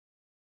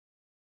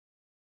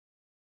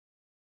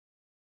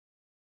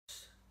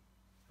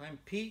I'm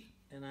Pete,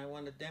 and I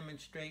want to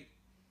demonstrate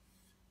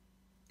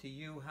to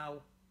you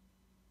how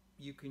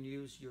you can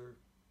use your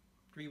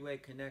three-way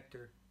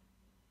connector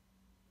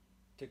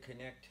to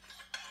connect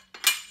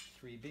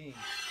three beams.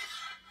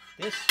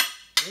 This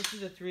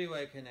is a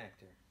three-way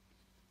connector.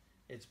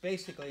 It's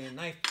basically a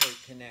knife plate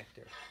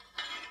connector.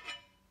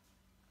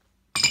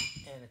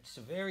 And it's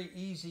a very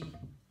easy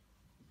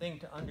thing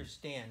to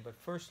understand, but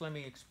first let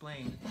me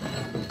explain.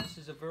 This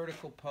is a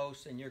vertical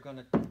post, and you're going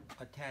to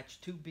attach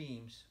two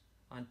beams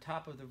on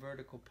top of the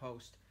vertical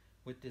post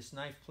with this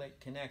knife plate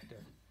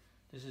connector.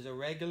 This is a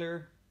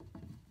regular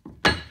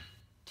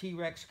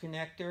T-Rex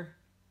connector.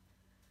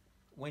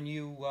 When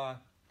you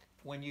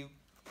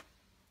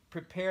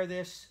prepare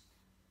this,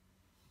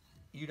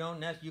 you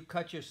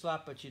cut your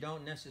slot, but you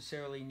don't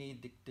necessarily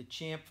need the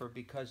chamfer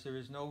because there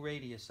is no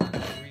radius on the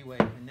three-way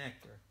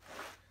connector.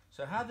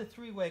 So how the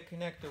three-way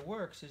connector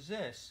works is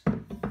this.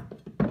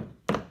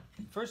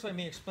 First, let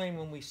me explain.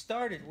 When we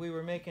started, we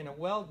were making a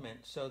weldment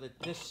so that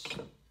this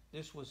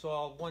was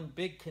all one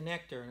big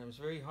connector, and it was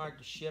very hard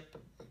to ship.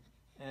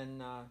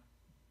 And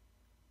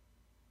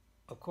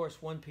of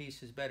course, one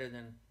piece is better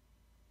than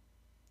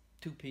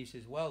two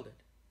pieces welded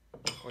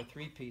or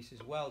three pieces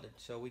welded.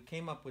 So we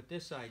came up with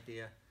this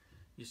idea.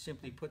 You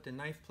simply put the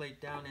knife plate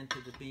down into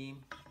the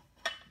beam.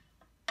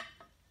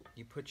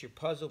 You put your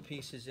puzzle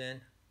pieces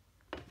in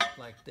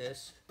like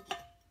this.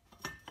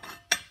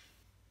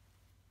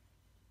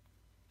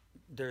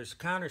 There's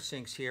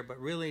countersinks here, but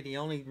really the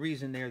only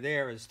reason they're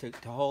there is to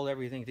hold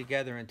everything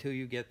together until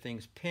you get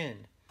things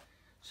pinned.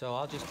 So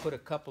I'll just put a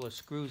couple of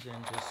screws in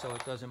just so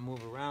it doesn't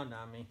move around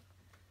on me,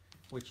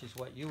 which is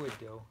what you would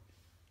do.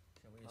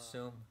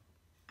 So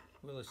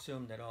we'll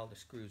assume that all the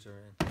screws are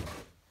in.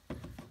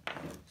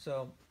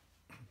 So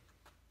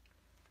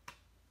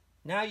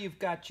now you've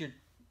got your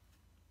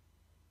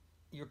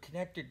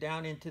connector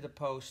down into the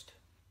post.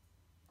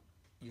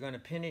 You're going to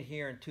pin it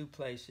here in two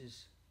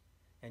places,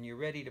 and you're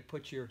ready to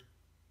put your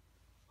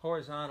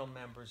horizontal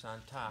members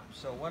on top.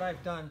 So what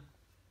I've done,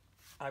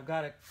 I've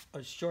got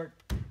a short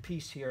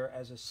piece here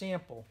as a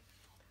sample,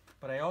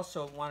 but I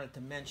also wanted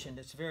to mention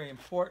it's very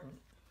important.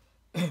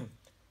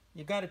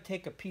 You got to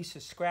take a piece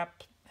of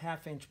scrap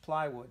 1/2-inch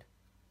plywood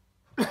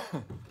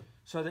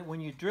so that when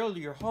you drill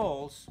your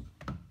holes,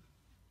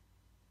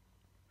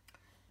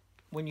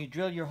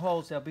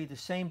 they'll be the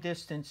same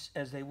distance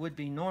as they would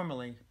be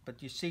normally.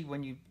 But you see,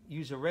 when you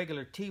use a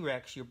regular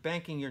T-Rex, you're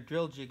banking your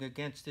drill jig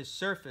against this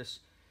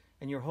surface,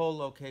 and your hole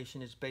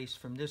location is based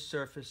from this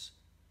surface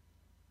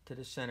to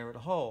the center of the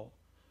hole.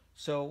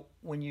 So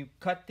when you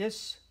cut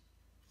this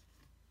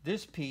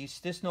piece,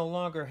 this no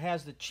longer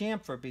has the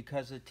chamfer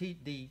because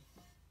the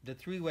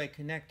three-way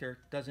connector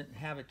doesn't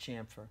have a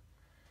chamfer.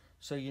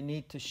 So you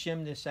need to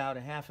shim this out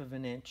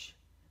 1/2 inch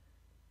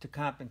to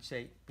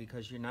compensate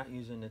because you're not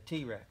using the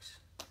T-Rex.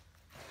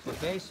 So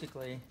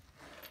basically,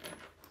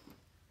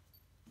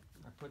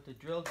 I put the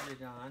drill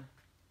jig on.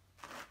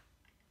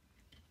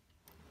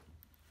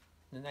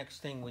 The next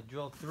thing we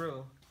drill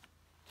through.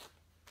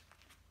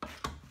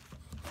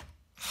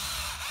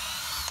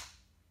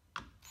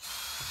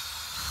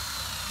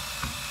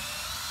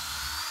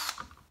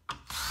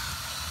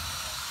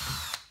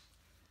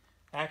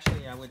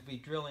 Actually, I would be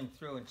drilling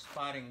through and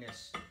spotting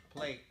this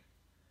plate.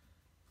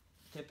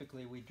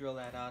 Typically, we drill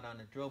that out on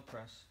a drill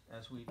press,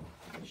 as we've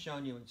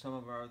shown you in some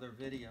of our other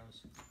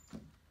videos.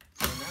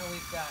 So now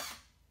we've got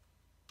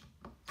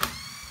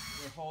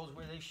the holes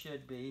where they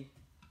should be.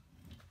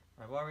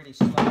 I've already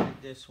slotted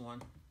this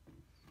one.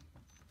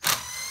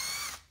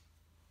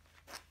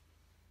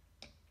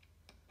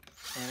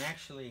 And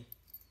actually,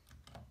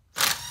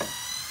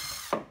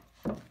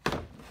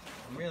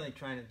 I'm really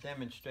trying to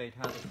demonstrate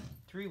how the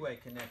three-way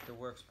connector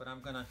works, but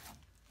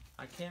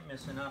I can't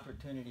miss an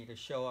opportunity to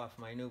show off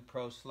my new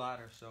Pro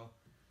Slotter, so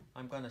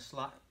I'm going to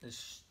slot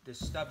this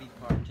stubby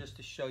part just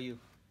to show you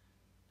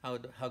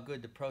how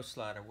good the Pro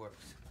Slotter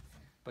works.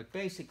 But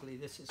basically,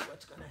 this is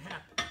what's going to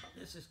happen.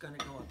 This is going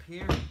to go up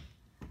here,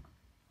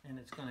 and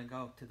it's going to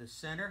go to the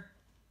center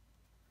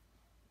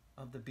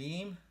of the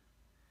beam.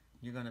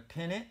 You're going to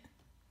pin it,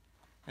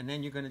 and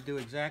then you're going to do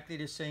exactly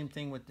the same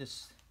thing with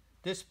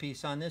this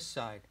piece on this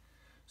side.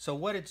 So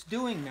what it's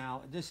doing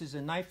now, this is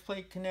a knife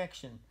plate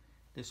connection.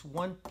 This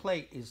one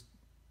plate is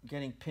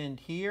getting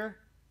pinned here,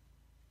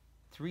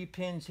 3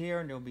 pins here,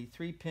 and there'll be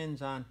 3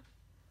 pins on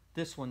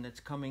this one that's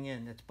coming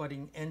in. That's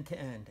butting end to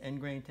end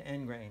grain to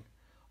end grain,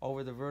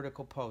 over the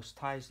vertical post.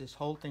 Ties this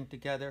whole thing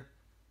together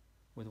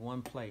with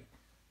one plate.